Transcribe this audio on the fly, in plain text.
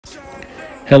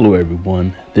Hello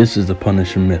everyone, this is the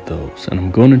Punisher Mythos, and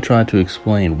I'm going to try to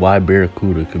explain why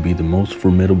Barracuda could be the most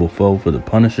formidable foe for the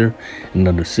Punisher in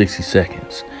under 60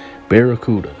 seconds.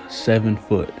 Barracuda, 7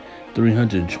 foot,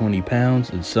 320 pounds,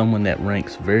 and someone that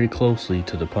ranks very closely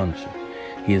to the Punisher.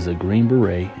 He is a Green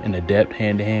Beret, an adept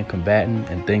hand-to-hand combatant,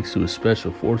 and thanks to his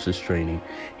special forces training,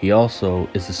 he also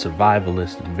is a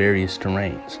survivalist in various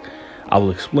terrains. I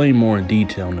will explain more in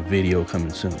detail in the video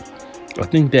coming soon. I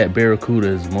think that Barracuda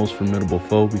is the most formidable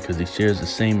foe because he shares the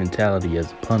same mentality as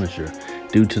the Punisher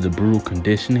due to the brutal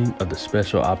conditioning of the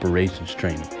special operations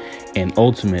training, and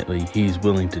ultimately he's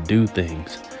willing to do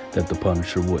things that the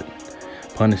Punisher wouldn't.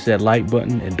 Punish that like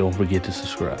button and don't forget to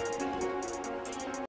subscribe.